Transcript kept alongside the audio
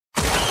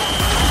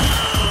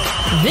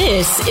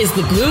This is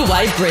the Blue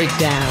White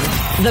Breakdown,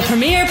 the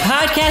premier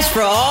podcast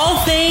for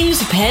all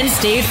things Penn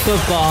State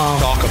football.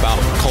 Talk about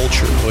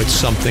culture. It's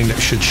something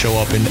that should show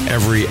up in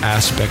every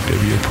aspect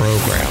of your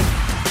program.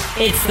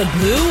 It's the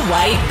Blue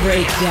White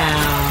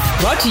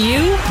Breakdown, brought to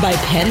you by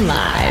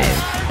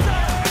PennLive's.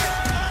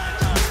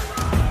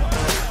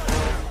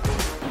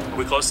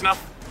 We close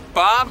enough?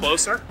 Bob?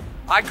 Closer?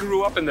 I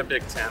grew up in the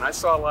Big Ten. I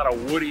saw a lot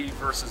of Woody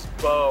versus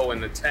Bo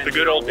in the 10-year war. The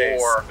good old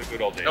days. The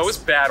good old days. No, it was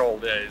bad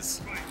old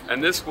days.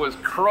 And this was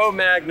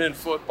Cro-Magnon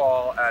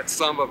football at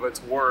some of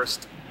its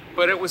worst.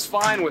 But it was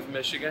fine with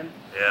Michigan.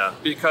 Yeah.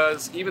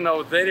 Because even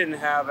though they didn't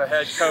have a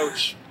head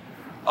coach,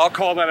 I'll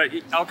call that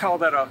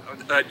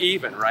an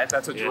even, right?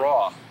 That's a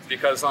draw.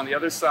 Because on the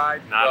other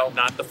side,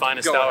 not the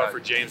finest hour for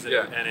James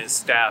and his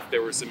staff.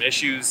 There were some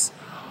issues.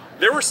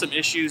 There were some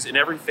issues in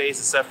every phase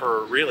except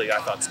for, really, I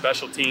thought,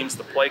 special teams,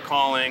 the play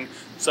calling,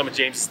 some of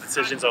James'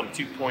 decisions on the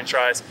 2-point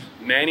tries.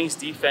 Manning's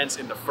defense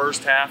in the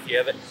first half,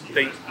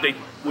 they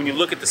when you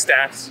look at the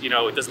stats,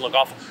 it doesn't look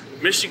awful.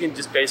 Michigan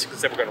just basically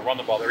said we're going to run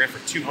the ball. They're in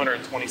for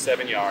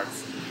 227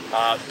 yards.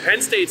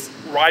 Penn State's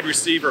wide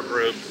receiver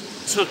group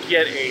took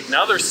yet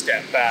another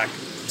step back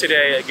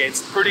today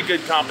against pretty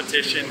good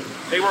competition.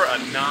 They were a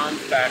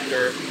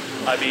non-factor.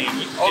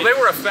 they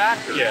were a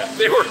factor. Yeah.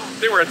 They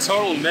were a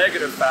total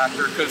negative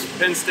factor because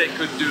Penn State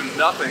could do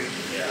nothing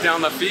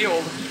down the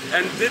field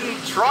and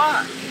didn't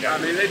try. Yeah.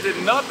 They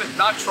did nothing,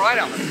 not try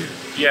down the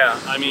field. Yeah,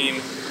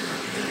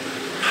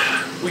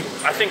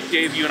 I think,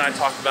 Dave, you and I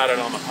talked about it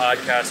on the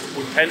podcast.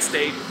 Would Penn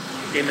State,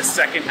 in the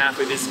second half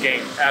of this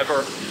game,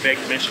 ever make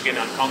Michigan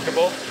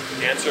uncomfortable?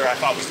 The answer, I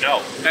thought, was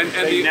no. And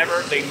they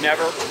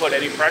never put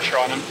any pressure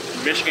on them.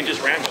 Michigan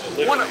just ran with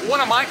it. One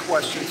of my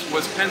questions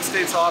was Penn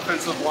State's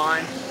offensive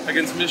line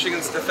against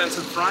Michigan's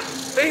defensive front.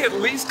 They at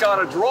least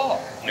got a draw.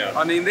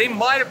 Yeah. They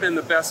might have been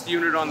the best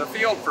unit on the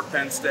field for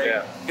Penn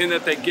State in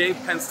that they gave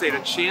Penn State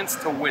a chance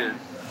to win.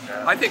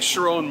 Yeah. I think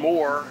Sharon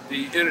Moore,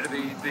 the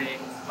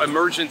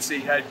emergency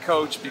head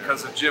coach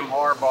because of Jim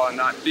Harbaugh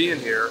not being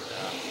here,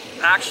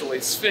 actually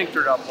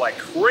sphinctered up like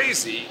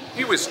crazy.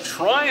 He was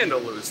trying to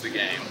lose the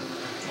game,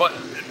 but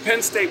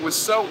Penn State was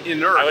so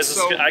inert.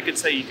 I could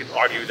say you could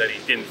argue that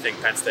he didn't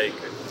think Penn State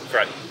could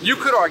threaten. You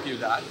could argue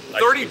that.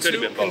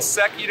 32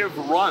 consecutive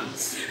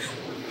runs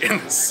in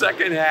the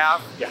second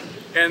half. Yeah.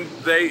 And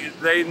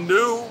they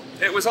knew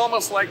it was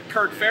almost like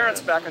Kirk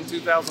Ferentz back in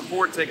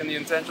 2004 taking the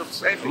intentional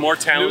safety. A more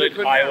talented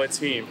Iowa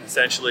team,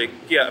 essentially.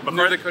 Yeah,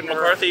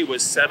 McCarthy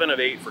was 7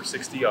 of 8 for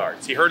 60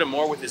 yards. He hurt him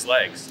more with his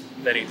legs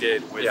than he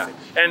did with it.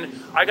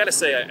 And I got to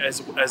say,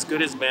 as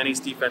good as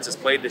Manning's defense has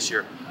played this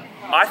year,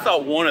 I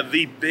thought one of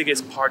the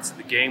biggest parts of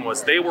the game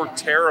was they were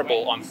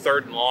terrible on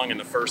 3rd and long in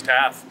the first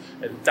half.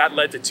 And that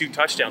led to 2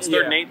 touchdowns,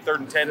 3rd and 8, 3rd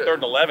and 10, 3rd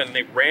and 11. And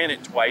they ran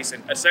it twice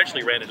and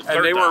essentially ran it a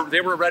third time.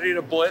 They were ready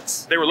to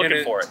blitz. They were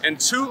looking for it. And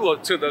two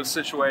to those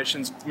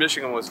situations,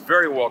 Michigan was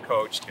very well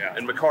coached. Yeah.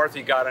 And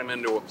McCarthy got him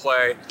into a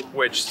play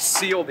which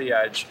sealed the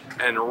edge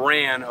and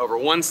ran over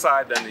one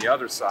side then the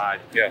other side.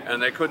 Yeah.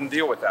 And they couldn't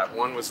deal with that.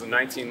 One was a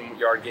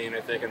 19-yard gain,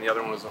 I think, and the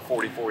other one was a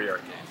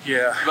 44-yard gain.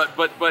 Yeah.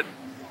 But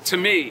to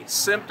me,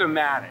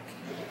 symptomatic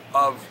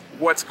of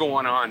what's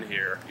going on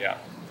here,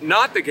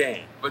 not the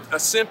game, but a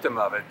symptom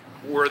of it,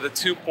 were the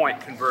 2-point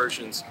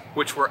conversions,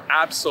 which were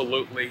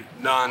absolutely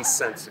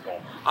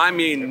nonsensical.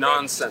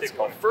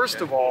 Nonsensical. First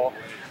of all,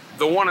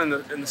 the one in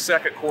the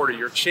second quarter,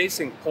 you're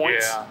chasing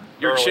points. Yeah,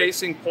 you're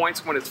chasing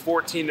points when it's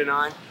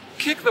 14-9.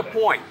 Kick the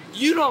point.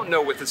 You don't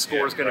know what the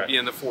score is going to be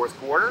in the fourth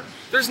quarter.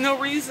 There's no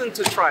reason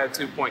to try a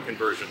 2-point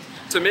conversion.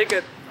 To make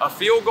it a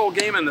field goal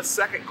game in the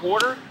second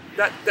quarter,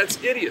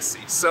 that's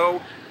idiocy.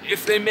 So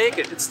if they make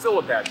it, it's still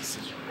a bad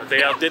decision. But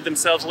they outdid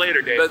themselves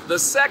later, Dave. The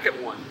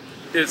second one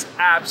is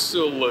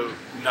absolute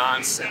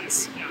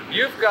nonsense.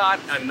 You've got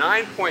a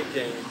 9-point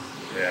game.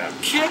 Yeah.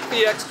 Kick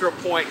the extra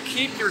point.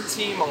 Keep your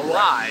team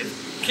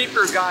alive. Keep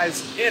your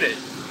guys in it.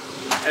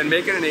 And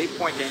make it an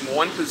 8-point game,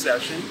 1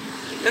 possession.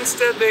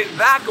 Instead,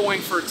 that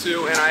going for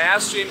 2. And I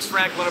asked James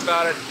Franklin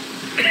about it.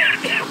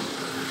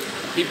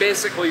 He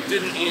basically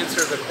didn't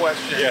answer the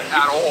question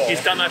at all.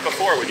 He's done that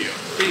before with you.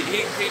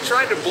 He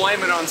tried to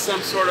blame it on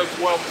some sort of,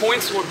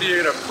 points would be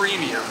at a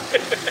premium.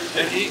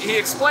 And he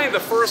explained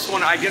the first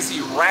one, I guess he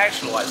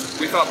rationalized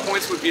it. We thought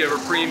points would be at a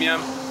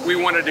premium. We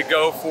wanted to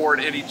go for it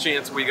any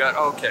chance we got.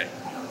 Okay.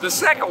 The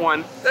second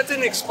one, that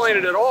didn't explain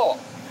it at all.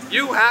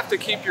 You have to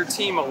keep your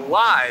team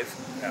alive,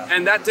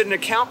 and that didn't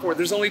account for it.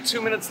 There's only 2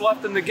 minutes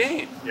left in the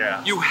game.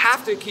 Yeah. You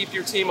have to keep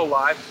your team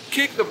alive,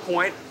 kick the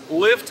point,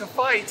 live to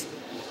fight.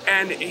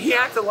 And he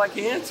acted like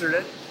he answered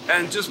it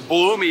and just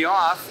blew me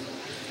off.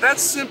 That's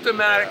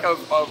symptomatic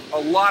of a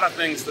lot of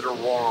things that are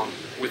wrong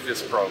with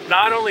this program.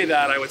 Not only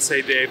that, I would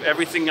say, Dave,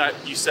 everything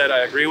you said I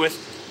agree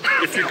with.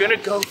 If you're going to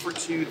go for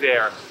 2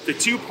 there, the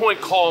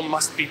 2-point call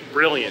must be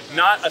brilliant,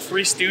 not a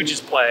Three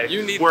Stooges play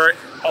where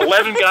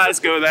 11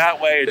 guys go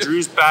that way and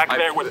Drew's back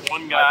there with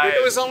one guy. I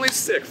think it was only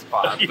 6,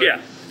 Bob.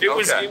 Yeah. It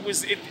was.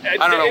 I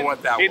don't know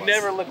what that was. It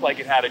never looked like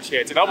it had a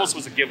chance. It almost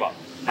was a give up,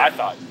 I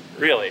thought,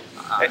 really.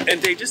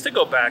 And Dave, just to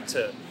go back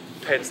to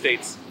Penn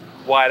State's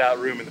wide-out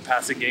room in the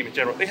passing game in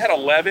general. They had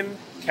 11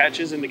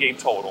 catches in the game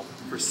total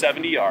for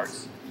 70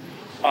 yards.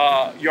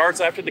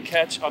 Yards after the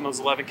catch on those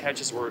 11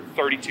 catches were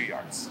 32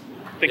 yards.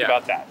 Think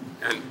about that.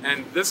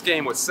 And this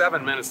game with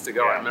 7 minutes to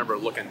go, I remember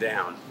looking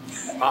down.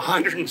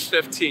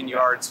 115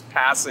 yards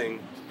passing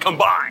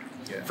combined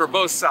for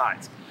both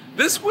sides.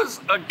 This was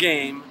a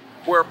game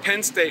where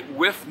Penn State,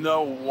 with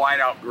no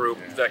wideout group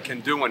that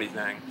can do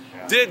anything,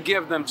 did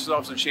give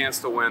themselves a chance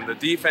to win. The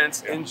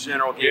defense in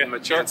general gave them a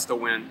chance to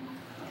win.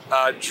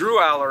 Drew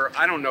Aller,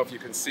 I don't know if you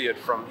can see it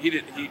from,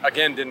 he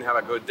again didn't have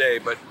a good day,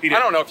 but I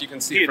don't know if you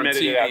can see it from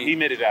TV. He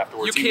admitted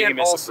afterwards. You can't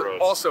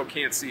also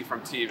can't see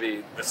from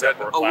TV that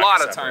a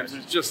lot of times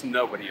there's just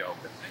nobody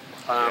open.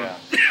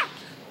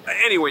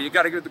 Anyway, you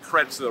got to give the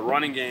credit to the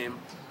running game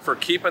for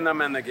keeping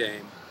them in the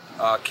game.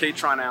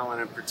 Katron Allen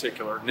in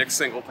particular. Nick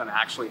Singleton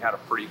actually had a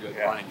pretty good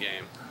running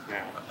game.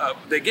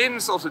 They gave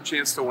themselves a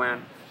chance to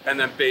win and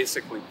then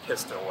basically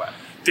pissed it away.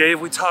 Dave,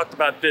 we talked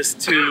about this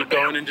too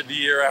going into the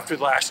year after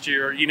last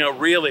year. You know,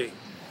 really,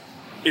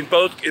 in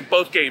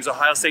both games,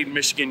 Ohio State and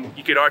Michigan,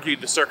 you could argue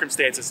the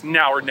circumstances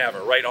now or never,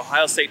 right?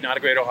 Ohio State, not a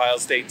great Ohio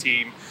State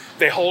team.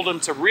 They hold them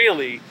to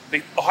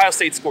Ohio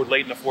State scored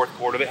late in the fourth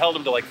quarter. They held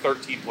them to like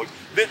 13 points.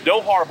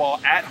 No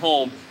Harbaugh at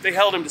home. They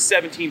held them to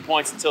 17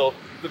 points until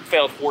the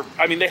failed fourth.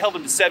 I mean, they held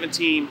them to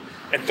 17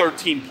 and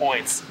 13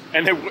 points,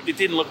 and it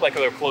didn't look like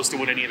they were close to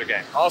winning either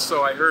game.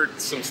 Also, I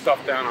heard some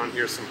stuff down on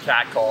here, some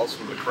catcalls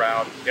from the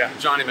crowd.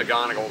 Johnny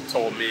McGonigal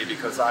told me,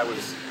 because I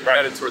was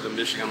headed toward the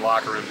Michigan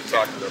locker room to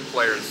talk to their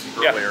players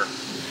earlier.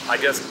 I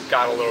guess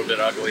got a little bit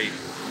ugly,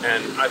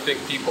 and I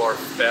think people are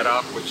fed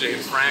up with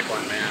James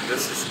Franklin. Man,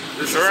 this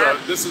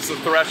is a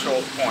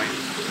threshold point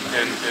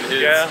in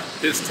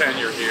his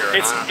tenure here.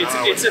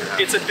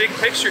 It's a big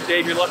picture,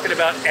 Dave. You're looking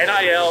about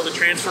NIL, the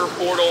transfer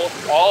portal,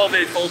 all of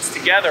it folds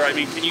together. I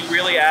mean, can you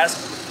really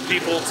ask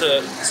people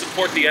to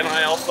support the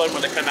NIL fund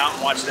when they come out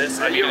and watch this?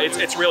 I mean,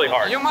 it's really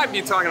hard. You might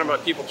be talking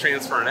about people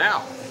transferring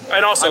out.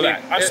 And also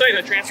I'm saying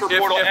the transfer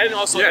portal and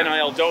also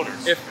NIL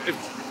donors.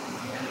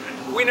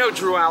 If we know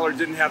Drew Aller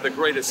didn't have the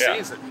greatest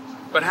season,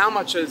 but how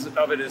much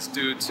of it is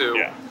due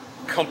to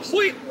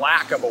complete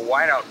lack of a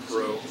wideout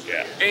crew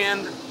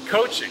and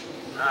coaching?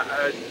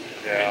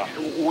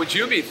 Would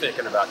you be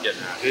thinking about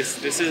getting out?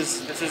 This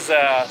is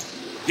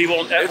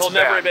he'll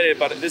never admit it,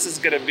 but this is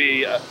going to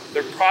be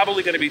they're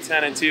probably going to be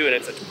 10-2, and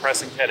it's a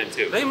depressing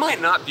 10-2. They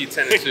might not be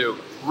 10-2.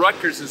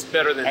 Rutgers is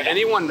better than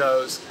anyone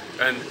knows,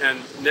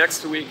 and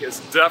next week is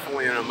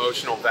definitely an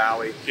emotional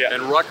valley.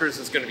 And Rutgers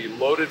is going to be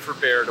loaded for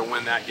bear to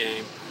win that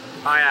game.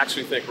 I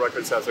actually think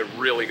Rutgers has a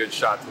really good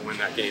shot to win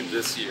that game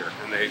this year,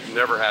 and they've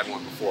never had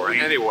one before.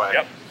 Anyway,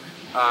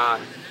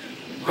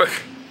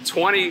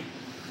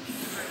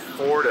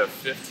 24 to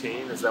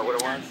 15, is that what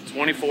it was?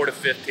 24 to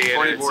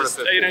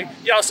 15.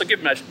 You also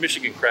give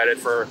Michigan credit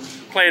for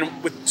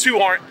playing with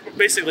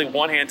basically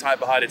one hand tied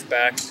behind its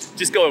back,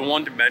 just going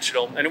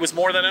one-dimensional, and it was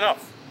more than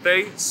enough.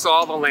 They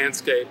saw the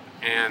landscape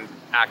and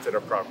acted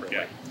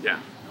appropriately.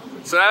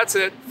 So that's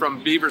it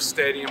from Beaver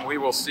Stadium. We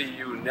will see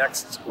you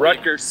next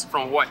Rutgers week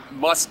from what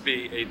must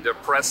be a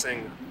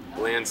depressing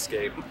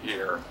landscape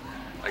here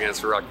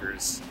against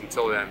Rutgers.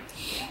 Until then,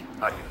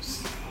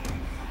 adios.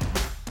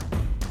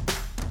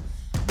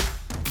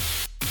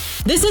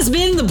 This has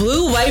been the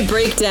Blue White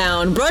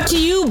Breakdown, brought to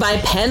you by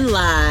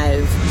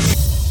PennLive.